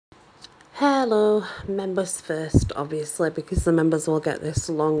Hello, members first, obviously, because the members will get this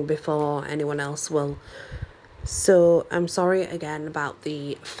long before anyone else will. So, I'm sorry again about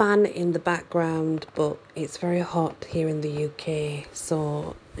the fan in the background, but it's very hot here in the UK,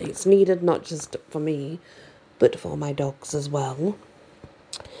 so it's needed not just for me, but for my dogs as well.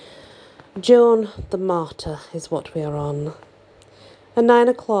 Joan the Martyr is what we are on. At 9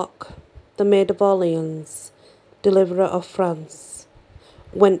 o'clock, the Maid of Orleans, deliverer of France,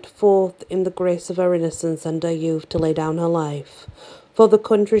 went forth in the grace of her innocence and her youth to lay down her life, for the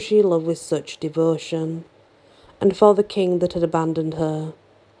country she loved with such devotion, and for the king that had abandoned her.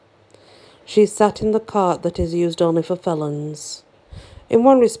 She sat in the cart that is used only for felons. In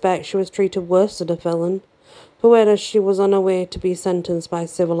one respect she was treated worse than a felon, for whereas she was on her way to be sentenced by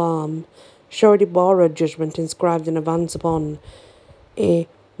civil arm, she already bore her judgment inscribed in advance upon a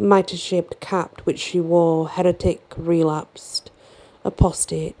mitre-shaped cap which she wore, heretic, relapsed,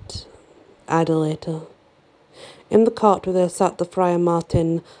 apostate, idolater. In the cart with her sat the friar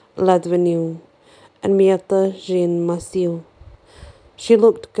Martin Ladvenu and Mietre Jean Massieu. She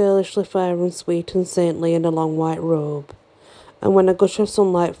looked girlishly fair and sweet and saintly in a long white robe, and when a gush of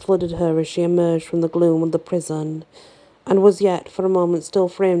sunlight flooded her as she emerged from the gloom of the prison, and was yet for a moment still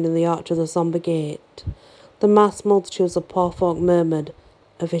framed in the arch of the sombre gate, the massed multitudes of poor folk murmured,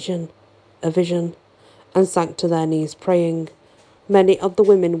 "A vision, a vision," and sank to their knees praying, many of the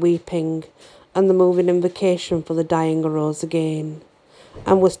women weeping, and the moving invocation for the dying arose again,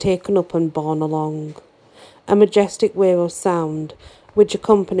 and was taken up and borne along, a majestic wave of sound, which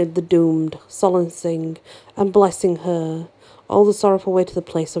accompanied the doomed, solacing and blessing her all the sorrowful way to the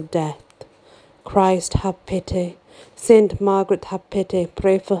place of death. Christ, have pity. Saint Margaret, have pity.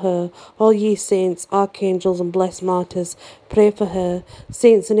 Pray for her. All ye saints, archangels, and blessed martyrs, pray for her.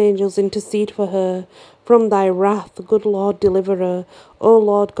 Saints and angels, intercede for her. From thy wrath, good Lord, deliver her. O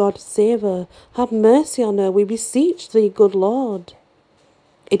Lord God, save her. Have mercy on her, we beseech thee, good Lord.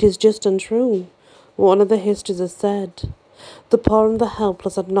 It is just and true. One of the histories has said, the poor and the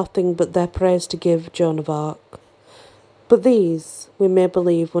helpless had nothing but their prayers to give Joan of Arc. But these, we may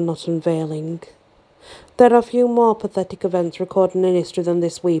believe, were not unveiling. There are few more pathetic events recorded in history than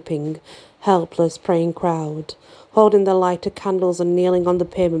this weeping, helpless, praying crowd, holding their lighted candles and kneeling on the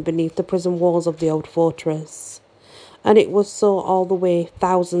pavement beneath the prison walls of the old fortress. And it was so all the way,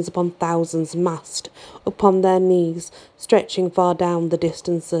 thousands upon thousands massed upon their knees, stretching far down the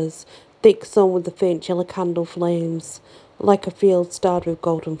distances, thick sown with the faint yellow candle flames, like a field starred with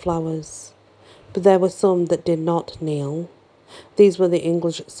golden flowers. But there were some that did not kneel. These were the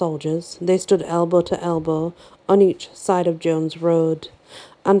English soldiers. They stood elbow to elbow on each side of Joan's road,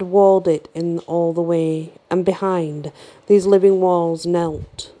 and walled it in all the way, and behind these living walls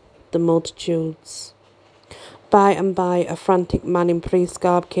knelt the multitudes. By and by a frantic man in priest's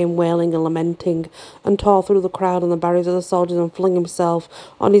garb came wailing and lamenting, and tore through the crowd and the barriers of the soldiers, and flung himself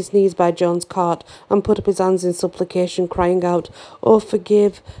on his knees by Joan's cart, and put up his hands in supplication, crying out, "Oh,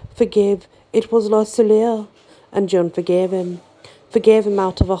 forgive, forgive, it was Le Soleil." And Joan forgave him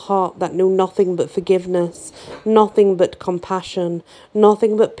out of a heart that knew nothing but forgiveness, nothing but compassion,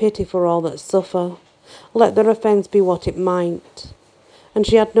 nothing but pity for all that suffer, let their offence be what it might. And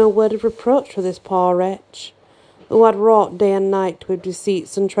she had no word of reproach for this poor wretch, who had wrought day and night with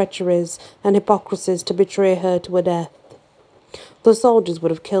deceits and treacheries and hypocrisies to betray her to a death. The soldiers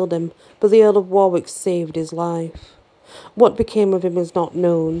would have killed him, but the Earl of Warwick saved his life. What became of him is not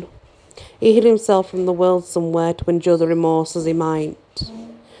known. He hid himself from the world somewhere to endure the remorse as he might.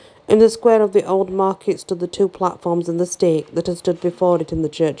 In the square of the old market stood the two platforms and the stake that had stood before it in the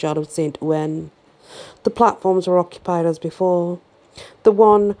churchyard of St. Ouen. The platforms were occupied as before, the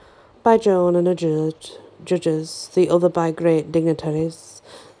one by Joan and her judges, the other by great dignitaries,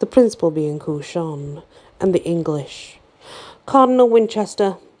 the principal being Couchon, and the English. Cardinal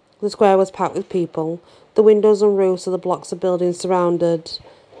Winchester. The square was packed with people. The windows and roofs of the blocks of buildings surrounded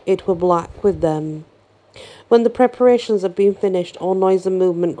it were black with them. When the preparations had been finished, all noise and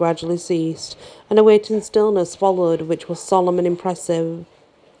movement gradually ceased, and a waiting stillness followed which was solemn and impressive.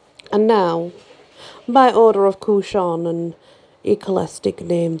 And now, by order of Couchon, an ecclesiastic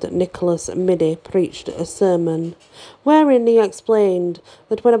named Nicholas Midi preached a sermon, wherein he explained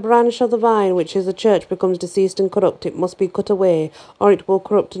that when a branch of the vine which is the church becomes diseased and corrupt, it must be cut away, or it will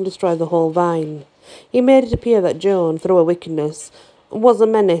corrupt and destroy the whole vine. He made it appear that Joan, through her wickedness, was a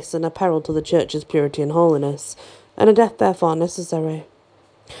menace and a peril to the church's purity and holiness, and a death therefore necessary.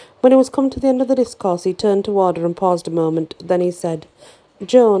 When he was come to the end of the discourse, he turned toward her and paused a moment. Then he said,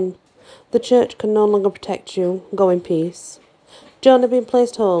 "Joan, the church can no longer protect you. Go in peace." Joan had been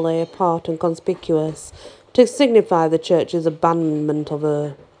placed wholly apart and conspicuous, to signify the church's abandonment of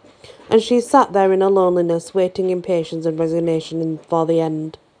her. And she sat there in her loneliness, waiting in patience and resignation for the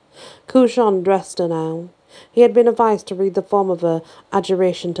end. Couchon dressed her now. He had been advised to read the form of her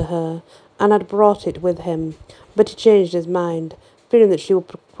adjuration to her, and had brought it with him, but he changed his mind, fearing that she would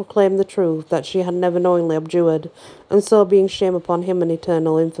proclaim the truth that she had never knowingly abjured, and so being shame upon him and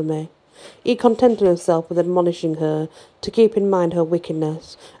eternal infamy. He contented himself with admonishing her to keep in mind her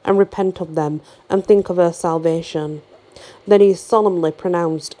wickedness, and repent of them, and think of her salvation. Then he solemnly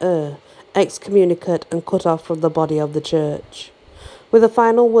pronounced her excommunicate and cut off from the body of the church. With a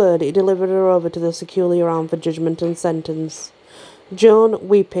final word, he delivered her over to the secular arm for judgment and sentence. Joan,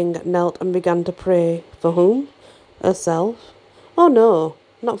 weeping, knelt and began to pray. For whom? Herself? Oh no,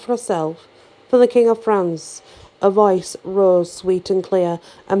 not for herself. For the King of France. A voice rose sweet and clear,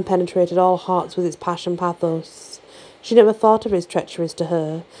 and penetrated all hearts with its passion pathos. She never thought of his treacheries to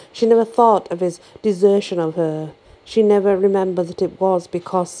her. She never thought of his desertion of her. She never remembered that it was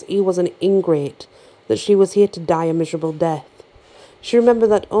because he was an ingrate that she was here to die a miserable death. She remembered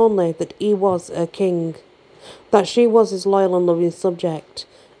that only that he was her king, that she was his loyal and loving subject,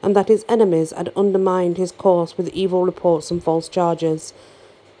 and that his enemies had undermined his cause with evil reports and false charges,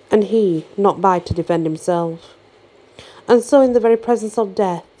 and he not by to defend himself. And so in the very presence of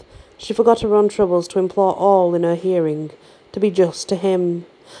death, she forgot her own troubles to implore all in her hearing to be just to him,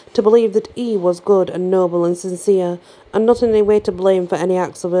 to believe that he was good and noble and sincere, and not in any way to blame for any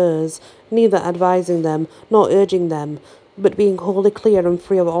acts of hers, neither advising them nor urging them, but being wholly clear and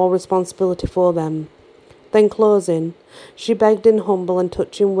free of all responsibility for them. Then closing, she begged in humble and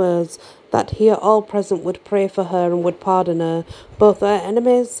touching words that here all present would pray for her and would pardon her, both her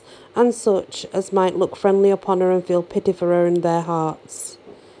enemies and such as might look friendly upon her and feel pity for her in their hearts.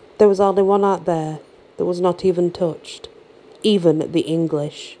 There was only one heart there that was not even touched. Even the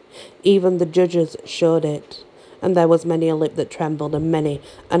English, even the judges showed it, and there was many a lip that trembled, and many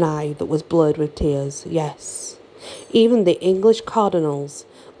an eye that was blurred with tears. Yes, even the English cardinals,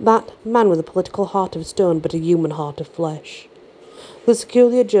 that man with a political heart of stone but a human heart of flesh. The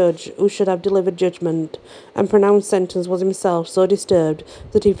secular judge who should have delivered judgment and pronounced sentence was himself so disturbed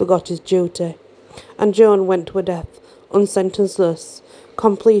that he forgot his duty, and Joan went to her death, unsentenced thus,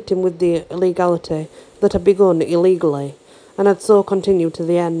 completing with the illegality that had begun illegally, and had so continued to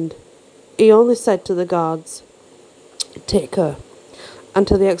the end. He only said to the guards, "Take her," and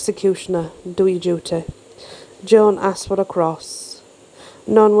to the executioner, "Do your duty." Joan asked for a cross.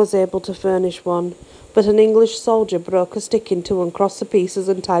 None was able to furnish one, but an English soldier broke a stick in two and crossed the pieces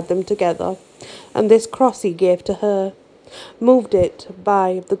and tied them together, and this cross he gave to her, moved it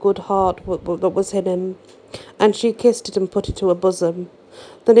by the good heart that was in him, and she kissed it and put it to her bosom.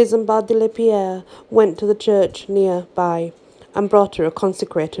 Then Isambard de la Pierre went to the church near by, and brought her a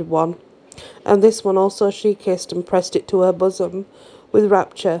consecrated one, and this one also she kissed and pressed it to her bosom with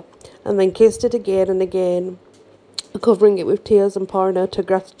rapture, and then kissed it again and again, covering it with tears and pouring out her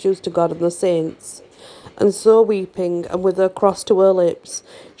gratitude to God and the saints. And so weeping, and with her cross to her lips,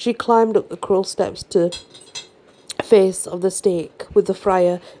 she climbed up the cruel steps to face of the stake, with the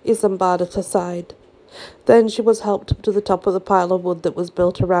friar Isambard at her side. Then she was helped up to the top of the pile of wood that was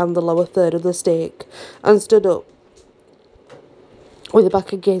built around the lower third of the stake, and stood up with her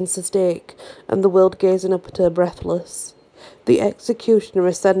back against the stake, and the world gazing up at her breathless. The executioner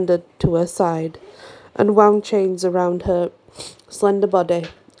ascended to her side, and wound chains around her slender body,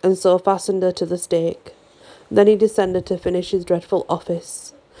 and so fastened her to the stake. Then he descended to finish his dreadful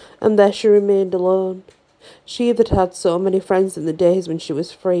office, and there she remained alone. She that had so many friends in the days when she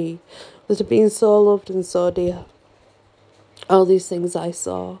was free, that had been so loved and so dear. All these things I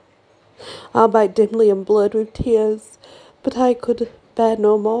saw, albeit dimly and blurred with tears, but I could bear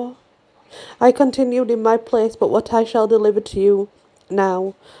no more. I continued in my place, but what I shall deliver to you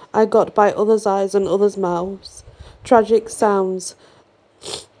now, I got by others' eyes and others' mouths. Tragic sounds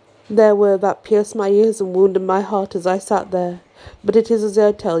there were that pierced my ears and wounded my heart as I sat there, but it is as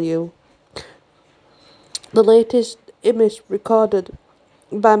I tell you. The latest image recorded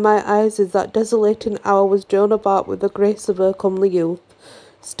by my eyes is that desolating hour was Joan of Arc with the grace of her comely youth,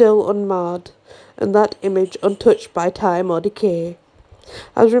 still unmarred, and that image untouched by time or decay,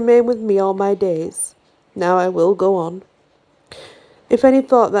 has remained with me all my days. Now I will go on. If any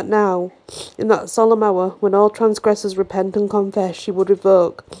thought that now, in that solemn hour, when all transgressors repent and confess, she would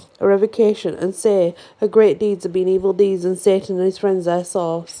revoke a revocation and say her great deeds have been evil deeds and Satan and his friends their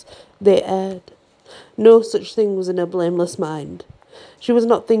source, they erred. No such thing was in her blameless mind. She was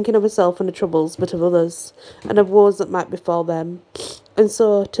not thinking of herself and her troubles, but of others, and of woes that might befall them. And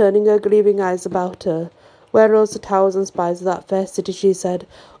so, turning her grieving eyes about her, where rose the towers and spires of that fair city, she said,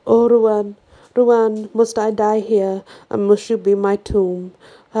 "O Rouen, Rouen, must I die here, and must you be my tomb?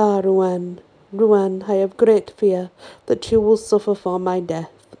 Ah, Rouen, Rouen, I have great fear that you will suffer for my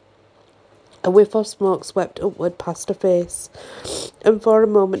death. A whiff of smoke swept upward past her face, and for a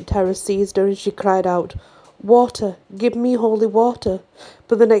moment terror seized her and she cried out, "Water! Give me holy water!"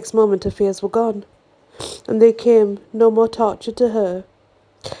 But the next moment her fears were gone, and there came no more torture to her.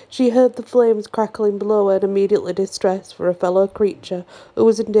 She heard the flames crackling below her, and immediately distress for a fellow creature who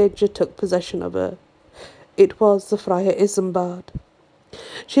was in danger took possession of her. It was the Friar Isambard.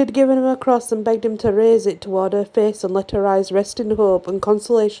 She had given him a cross and begged him to raise it toward her face and let her eyes rest in hope and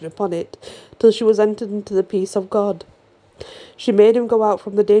consolation upon it till she was entered into the peace of God. She made him go out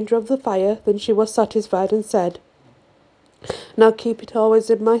from the danger of the fire, then she was satisfied and said, "Now keep it always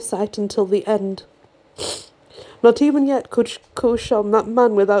in my sight until the end." Not even yet could Cushon, that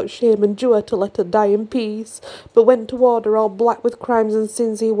man without shame, endure to let her die in peace, but went toward her all black with crimes and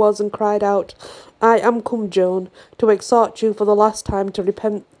sins he was, and cried out, "I am come, Joan, to exhort you for the last time to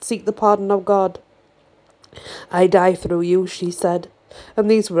repent, seek the pardon of God." "I die through you," she said,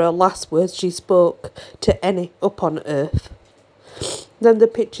 and these were her last words she spoke to any upon earth. Then the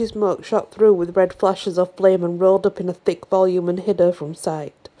pitchy smoke shot through with red flashes of flame and rolled up in a thick volume and hid her from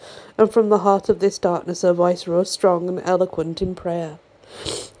sight. And from the heart of this darkness her voice rose strong and eloquent in prayer.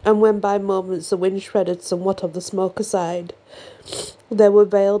 And when by moments the wind shredded somewhat of the smoke aside, there were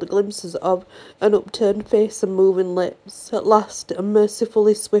veiled glimpses of an upturned face and moving lips. At last a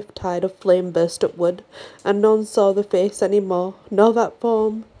mercifully swift tide of flame burst upward, and none saw the face any more, nor that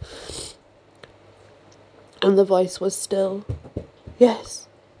form. And the voice was still. Yes,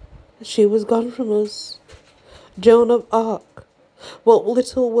 she was gone from us. Joan of Arcs. What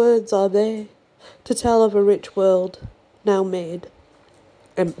little words are they to tell of a rich world now made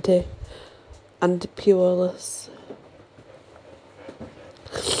empty and pureless?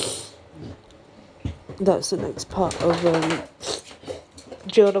 That's the next part of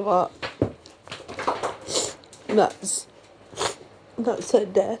Joan of Arc. That's her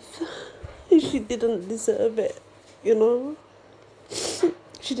death. She didn't deserve it, you know.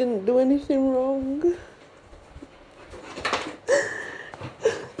 She didn't do anything wrong.